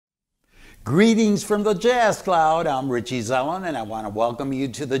Greetings from the Jazz Cloud. I'm Richie Zellon, and I want to welcome you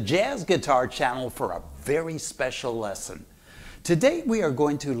to the Jazz Guitar channel for a very special lesson. Today we are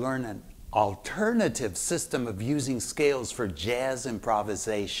going to learn an alternative system of using scales for jazz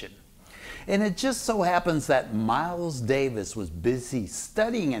improvisation. And it just so happens that Miles Davis was busy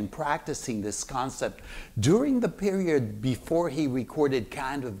studying and practicing this concept during the period before he recorded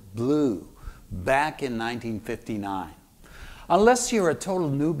Kind of Blue back in 1959. Unless you're a total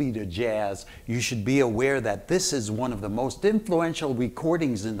newbie to jazz, you should be aware that this is one of the most influential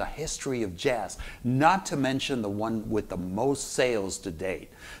recordings in the history of jazz, not to mention the one with the most sales to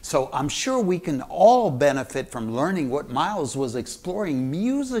date. So I'm sure we can all benefit from learning what Miles was exploring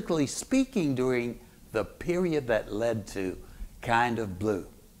musically speaking during the period that led to Kind of Blue.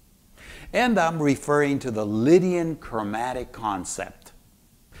 And I'm referring to the Lydian Chromatic Concept.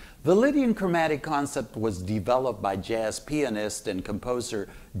 The Lydian Chromatic Concept was developed by jazz pianist and composer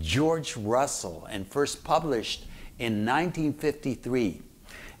George Russell and first published in 1953.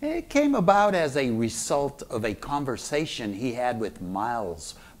 It came about as a result of a conversation he had with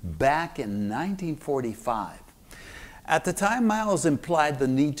Miles back in 1945. At the time, Miles implied the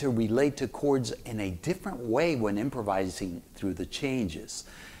need to relate to chords in a different way when improvising through the changes.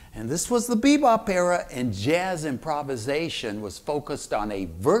 And this was the bebop era, and jazz improvisation was focused on a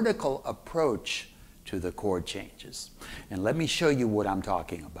vertical approach to the chord changes. And let me show you what I'm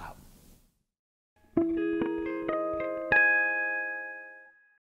talking about.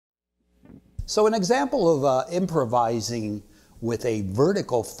 So an example of improvising with a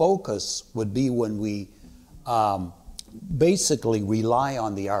vertical focus would be when we basically rely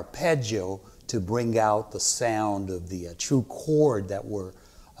on the arpeggio to bring out the sound of the true chord that we're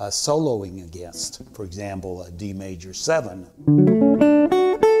soloing against. For example, a D major 7.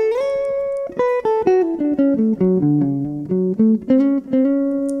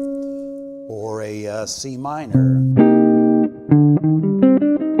 Or a C minor.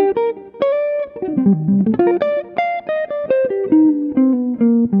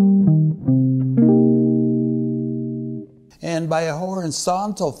 And by a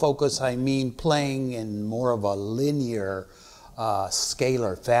horizontal focus, I mean playing in more of a linear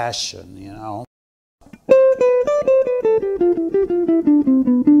scalar fashion, you know.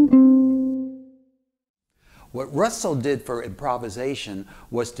 What Russell did for improvisation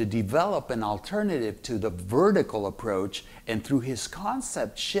was to develop an alternative to the vertical approach, and through his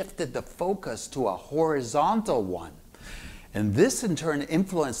concept shifted the focus to a horizontal one. And this in turn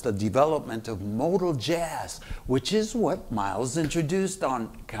influenced the development of modal jazz, which is what Miles introduced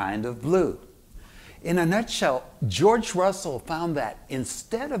on Kind of Blue. In a nutshell, George Russell found that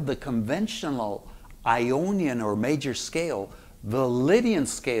instead of the conventional Ionian or major scale, the Lydian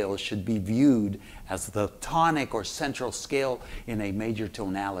scale should be viewed as the tonic or central scale in a major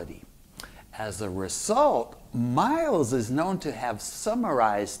tonality. As a result, Miles is known to have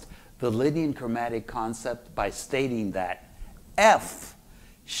summarized the Lydian chromatic concept by stating that F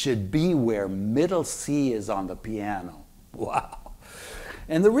should be where middle C is on the piano. Wow.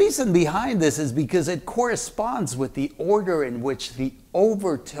 And the reason behind this is because it corresponds with the order in which the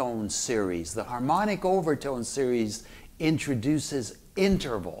overtone series, the harmonic overtone series, introduces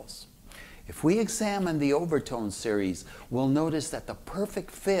intervals. If we examine the overtone series, we'll notice that the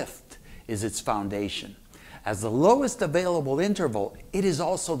perfect fifth is its foundation. As the lowest available interval, it is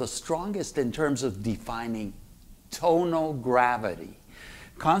also the strongest in terms of defining tonal gravity.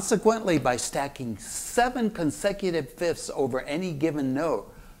 Consequently, by stacking 7 consecutive fifths over any given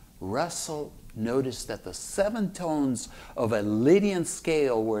note, Russell noticed that the 7 tones of a Lydian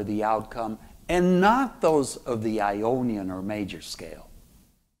scale were the outcome and not those of the Ionian or major scale.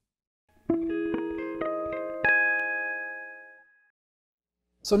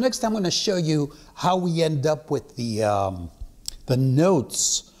 So next I'm going to show you how we end up with the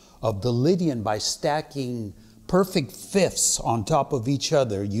notes of the Lydian by stacking perfect fifths on top of each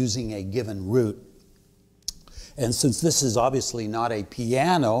other using a given root. And since this is obviously not a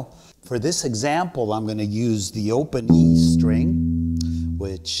piano, for this example I'm going to use the open E string,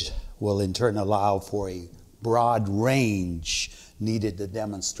 which will in turn allow for a broad range needed to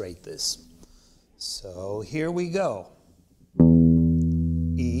demonstrate this. So here we go.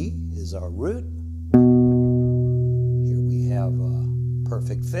 E is our root. Here we have a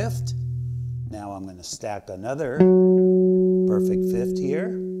perfect fifth. Now I'm going to stack another perfect fifth here,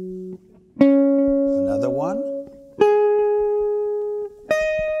 another one,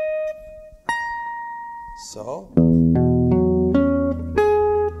 so,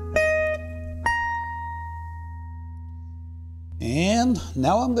 and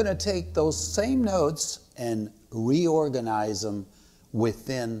now I'm going to take those same notes and reorganize them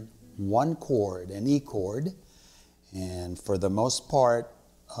within one chord, an E chord, and for the most part,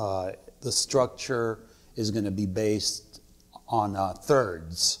 the structure is going to be based on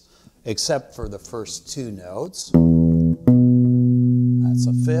thirds, except for the first two notes. That's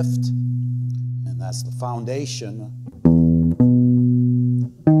a fifth, and that's the foundation.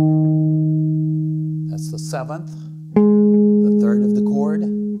 That's the seventh, the third of the chord.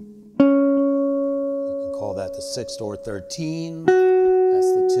 You can call that the sixth or 13.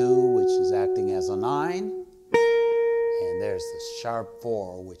 That's the 2, which is acting as a 9. And there's the sharp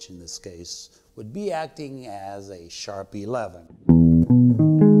 4, which in this case would be acting as a sharp 11.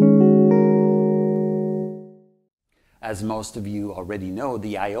 As most of you already know,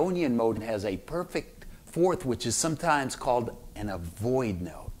 the Ionian mode has a perfect fourth, which is sometimes called an avoid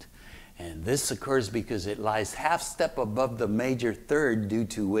note. And this occurs because it lies half step above the major third, due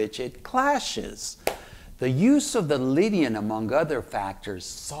to which it clashes. The use of the Lydian, among other factors,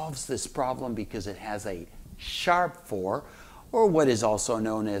 solves this problem because it has a sharp 4, or what is also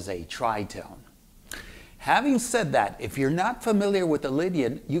known as a tritone. Having said that, if you're not familiar with the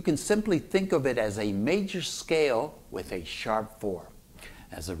Lydian, you can simply think of it as a major scale with a sharp 4.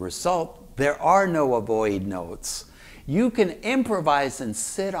 As a result, there are no avoid notes. You can improvise and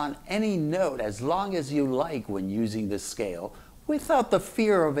sit on any note as long as you like when using this scale, without the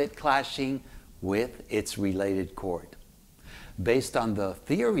fear of it clashing with its related chord. Based on the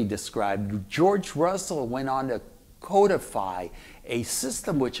theory described, George Russell went on to codify a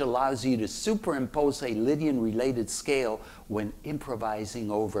system which allows you to superimpose a Lydian-related scale when improvising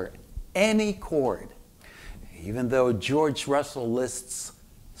over any chord. Even though George Russell lists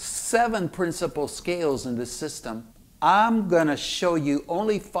 7 principal scales in this system, I'm going to show you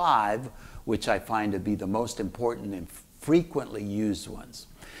only 5, which I find to be the most important and frequently used ones.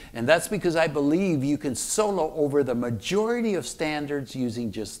 And that's because I believe you can solo over the majority of standards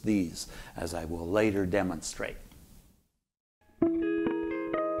using just these, as I will later demonstrate.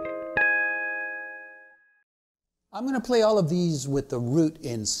 I'm going to play all of these with the root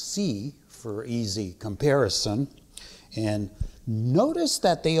in C for easy comparison. And notice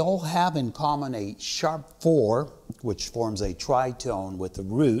that they all have in common a sharp 4, which forms a tritone with the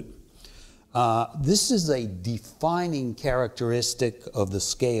root. This is a defining characteristic of the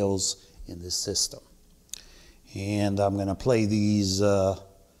scales in this system. And I'm going to play these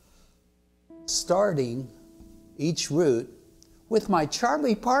starting each root with my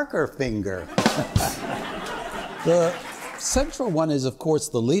Charlie Parker finger. The central one is, of course,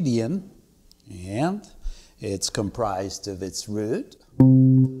 the Lydian, and it's comprised of its root,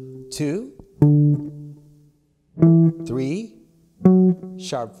 2, 3,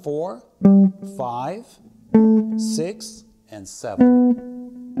 sharp 4, 5, 6, and 7.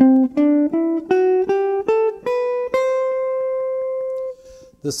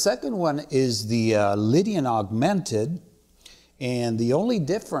 The second one is the Lydian augmented, and the only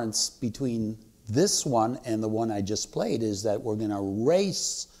difference between this one and the one I just played is that we're going to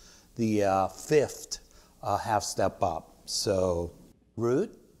erase the fifth half step up. So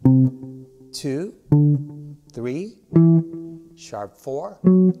root, 2, 3, sharp 4,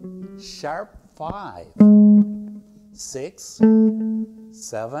 sharp 5, 6,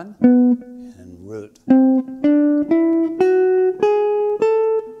 7, and root.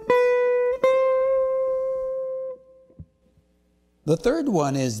 The third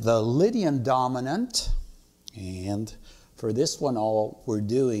one is the Lydian dominant, and for this one all we're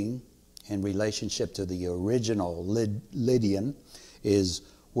doing in relationship to the original Lydian is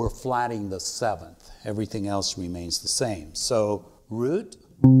we're flatting the 7th. Everything else remains the same. So root,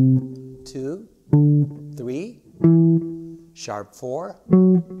 2, 3, sharp 4,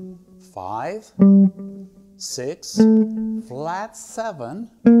 5, 6, flat 7,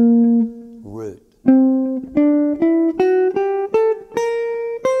 root.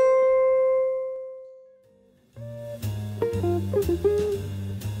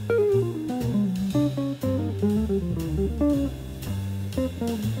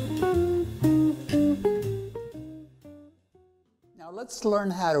 Let's learn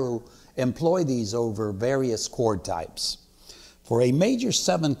how to employ these over various chord types. For a major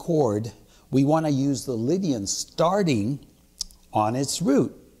 7 chord, we want to use the Lydian starting on its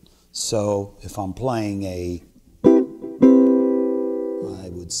root. So if I'm playing I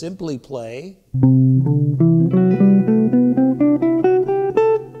would simply play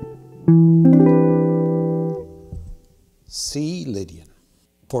C Lydian.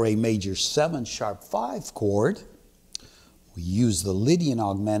 For a major 7 sharp 5 chord, we use the Lydian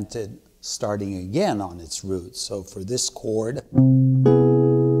augmented starting again on its root. So for this chord,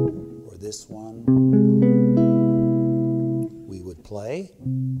 or this one, we would play.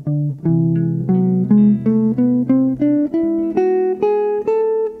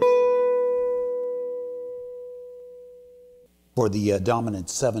 For the dominant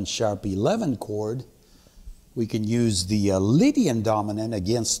 7 sharp 11 chord, we can use the Lydian dominant,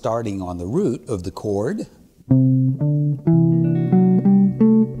 again starting on the root of the chord.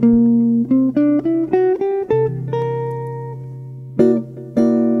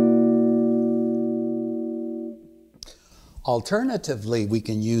 Alternatively, we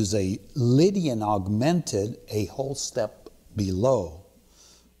can use a Lydian augmented a whole step below,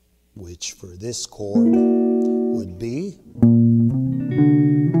 which for this chord would be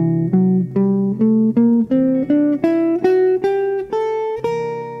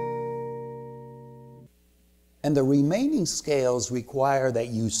and the remaining scales require that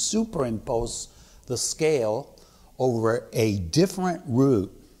you superimpose the scale over a different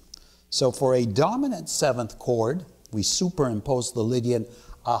root. So for a dominant 7th chord, we superimpose the Lydian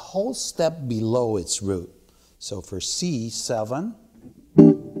a whole step below its root. So for C7,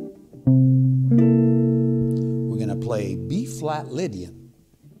 we're going to play B flat Lydian.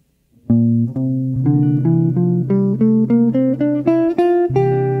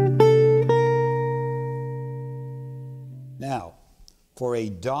 Now, for a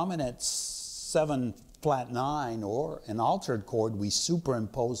dominant 7 flat 9 or an altered chord, we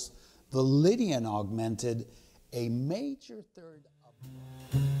superimpose the Lydian augmented a major 3rd up.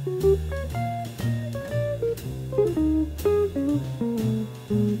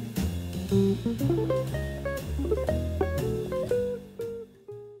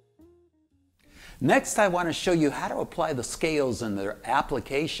 Next, I want to show you how to apply the scales and their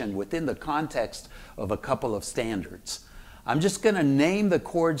application within the context of a couple of standards. I'm just going to name the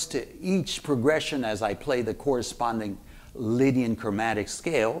chords to each progression as I play the corresponding Lydian chromatic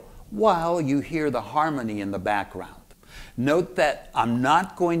scale, while you hear the harmony in the background. Note that I'm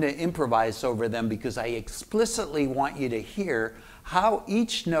not going to improvise over them because I explicitly want you to hear how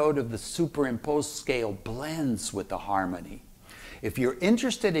each note of the superimposed scale blends with the harmony. If you're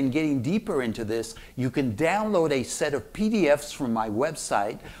interested in getting deeper into this, you can download a set of PDFs from my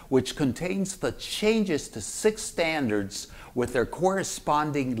website which contains the changes to 6 standards with their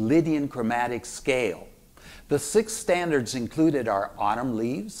corresponding Lydian chromatic scale. The 6 standards included are Autumn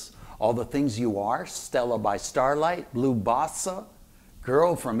Leaves, All the Things You Are, Stella by Starlight, Blue Bossa,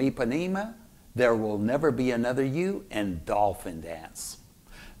 Girl from Ipanema, There Will Never Be Another You, and Dolphin Dance.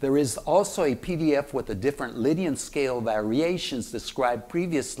 There is also a PDF with the different Lydian scale variations described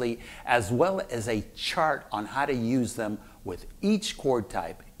previously, as well as a chart on how to use them with each chord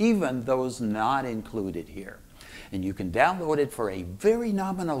type, even those not included here. And you can download it for a very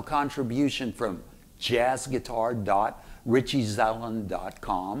nominal contribution from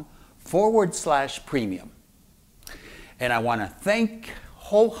jazzguitar.richiezellon.com/premium. And I want to thank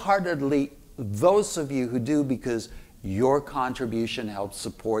wholeheartedly those of you who do, because your contribution helps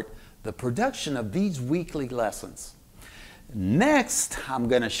support the production of these weekly lessons. Next, I'm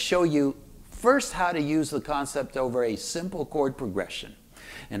going to show you first how to use the concept over a simple chord progression.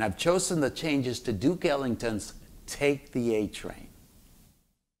 And I've chosen the changes to Duke Ellington's Take the A Train.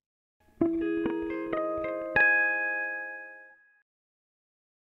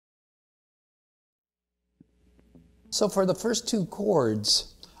 So for the first 2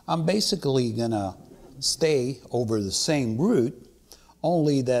 chords, I'm basically going to stay over the same root,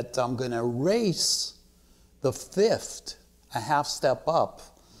 only that I'm going to erase the 5th a half step up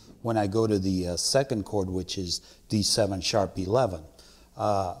when I go to the 2nd chord, which is D7 sharp 11.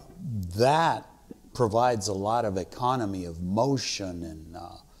 That provides a lot of economy of motion and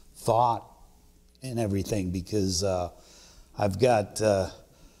thought and everything, because I've got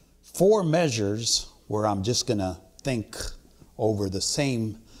 4 measures where I'm just going to think over the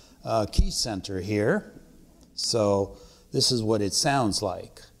same key center here. So this is what it sounds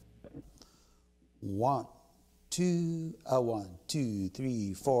like. 1, 2, 1, 2,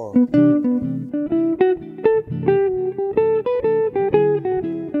 3, 4.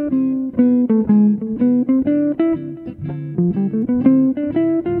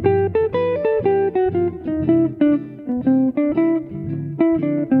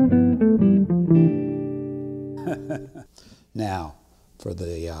 Now, for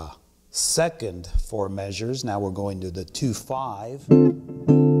the second 4 measures, now we're going to the 2-5,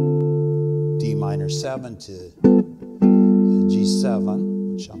 D minor 7 to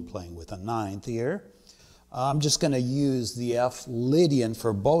G7, which I'm playing with a 9th here. I'm just going to use the F Lydian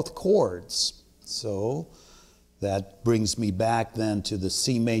for both chords. So that brings me back then to the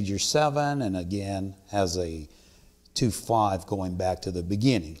C major 7, and again has a 2-5 going back to the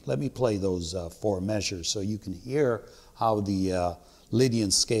beginning. Let me play those 4 measures so you can hear how the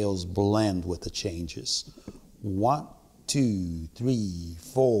Lydian scales blend with the changes. 1, 2, 3,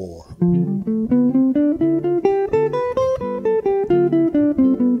 4.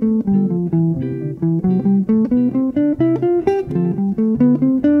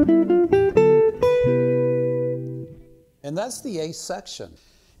 And that's the A section.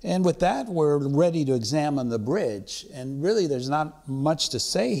 And with that, we're ready to examine the bridge. And really, there's not much to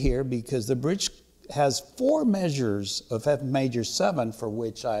say here because the bridge has 4 measures of F major 7 for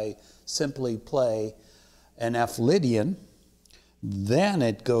which I simply play an F Lydian. Then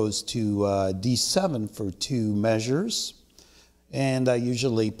it goes to D7 for 2 measures. And I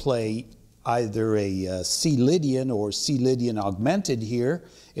usually play either a C Lydian or C Lydian augmented here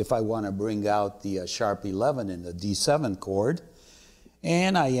if I want to bring out the sharp 11 in the D7 chord.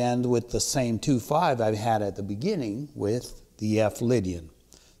 And I end with the same 2-5 I had at the beginning with the F Lydian.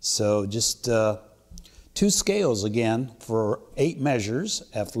 So just 2 scales again for 8 measures,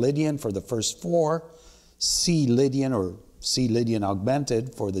 F Lydian for the first 4, C Lydian or C Lydian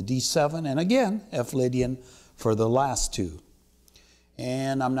augmented for the D7, and again, F Lydian for the last 2.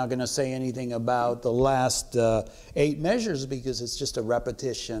 And I'm not going to say anything about the last 8 measures because it's just a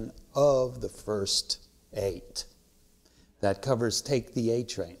repetition of the first 8. That covers Take the A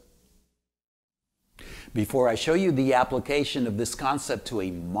Train. Before I show you the application of this concept to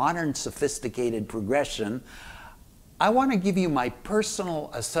a modern sophisticated progression, I want to give you my personal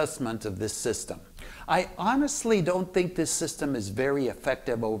assessment of this system. I honestly don't think this system is very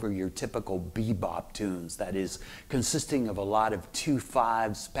effective over your typical bebop tunes, that is, consisting of a lot of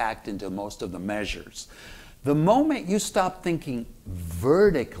 2-5s packed into most of the measures. The moment you stop thinking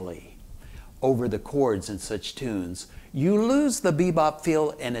vertically over the chords in such tunes, you lose the bebop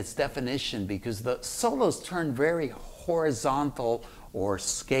feel and its definition because the solos turn very horizontal or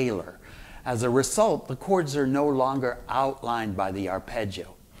scalar. As a result, the chords are no longer outlined by the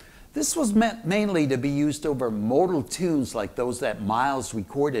arpeggio. This was meant mainly to be used over modal tunes like those that Miles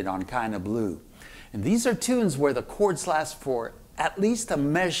recorded on Kinda Blue. And these are tunes where the chords last for at least a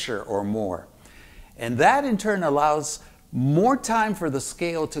measure or more. And that in turn allows more time for the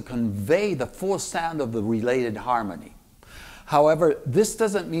scale to convey the full sound of the related harmony. However, this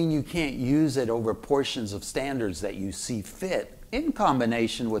doesn't mean you can't use it over portions of standards that you see fit in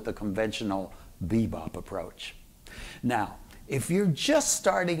combination with the conventional bebop approach. Now, if you're just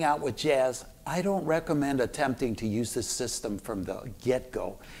starting out with jazz, I don't recommend attempting to use this system from the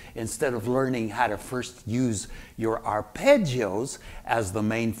get-go instead of learning how to first use your arpeggios as the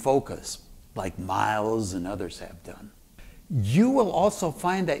main focus, like Miles and others have done. You will also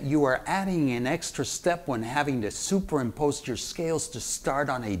find that you are adding an extra step when having to superimpose your scales to start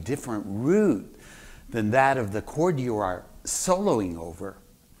on a different root than that of the chord you are soloing over.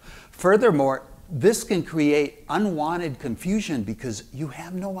 Furthermore, this can create unwanted confusion because you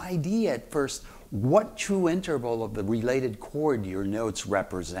have no idea at first what true interval of the related chord your notes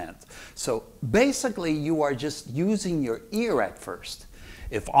represent. So basically, you are just using your ear at first.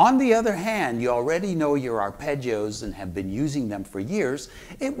 If, on the other hand, you already know your arpeggios and have been using them for years,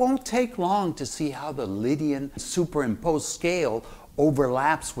 it won't take long to see how the Lydian superimposed scale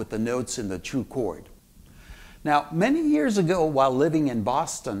overlaps with the notes in the true chord. Now, many years ago, while living in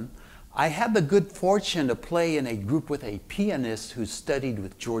Boston, I had the good fortune to play in a group with a pianist who studied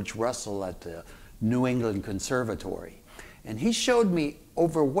with George Russell at the New England Conservatory. And he showed me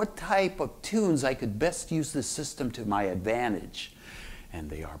over what type of tunes I could best use this system to my advantage. And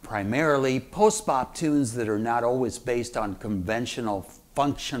they are primarily post-bop tunes that are not always based on conventional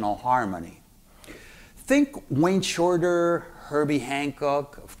functional harmony. Think Wayne Shorter, Herbie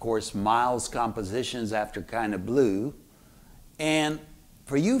Hancock, of course Miles' compositions after Kinda Blue, and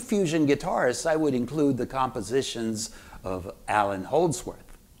for you fusion guitarists, I would include the compositions of Allan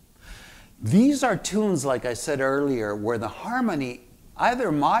Holdsworth. These are tunes, like I said earlier, where the harmony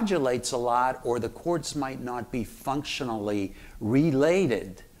either modulates a lot or the chords might not be functionally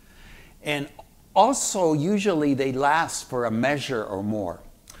related. And also, usually they last for a measure or more.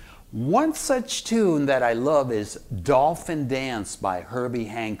 One such tune that I love is Dolphin Dance by Herbie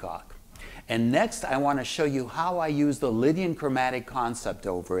Hancock. And next, I want to show you how I use the Lydian Chromatic Concept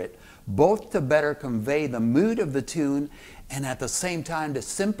over it, both to better convey the mood of the tune and at the same time to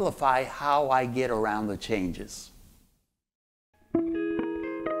simplify how I get around the changes.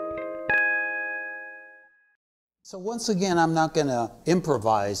 So once again, I'm not going to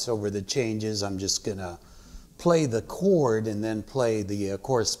improvise over the changes. I'm just going to play the chord and then play the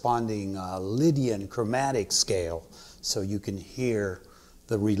corresponding Lydian chromatic scale so you can hear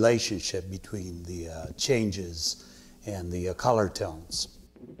the relationship between the changes and the color tones.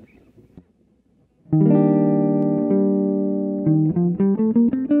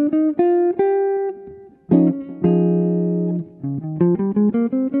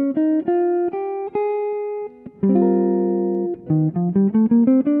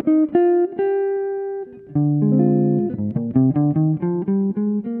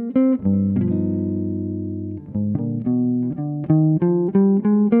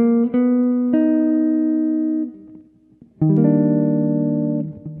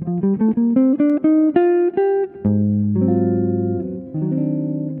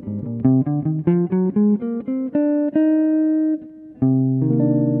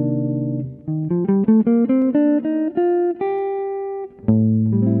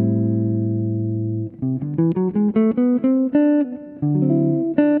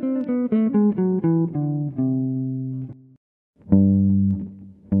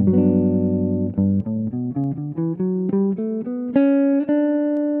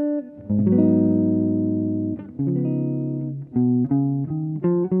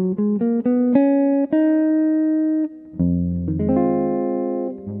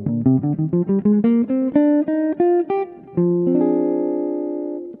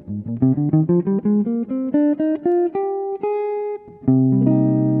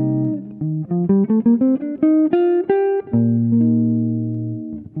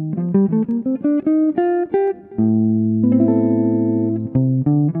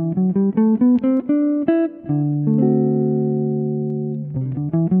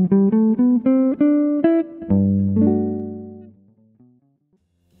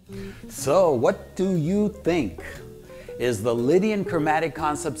 So, what do you think? Is the Lydian Chromatic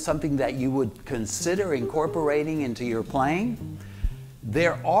Concept something that you would consider incorporating into your playing?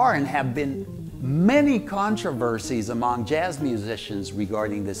 There are and have been many controversies among jazz musicians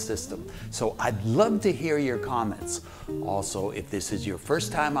regarding this system, so I'd love to hear your comments. Also, if this is your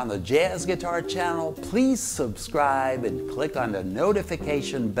first time on the Jazz Guitar channel, please subscribe and click on the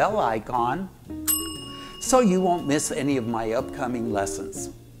notification bell icon so you won't miss any of my upcoming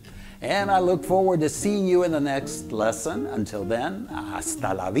lessons. And I look forward to seeing you in the next lesson. Until then,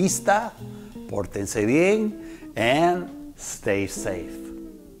 hasta la vista, pórtense bien, and stay safe.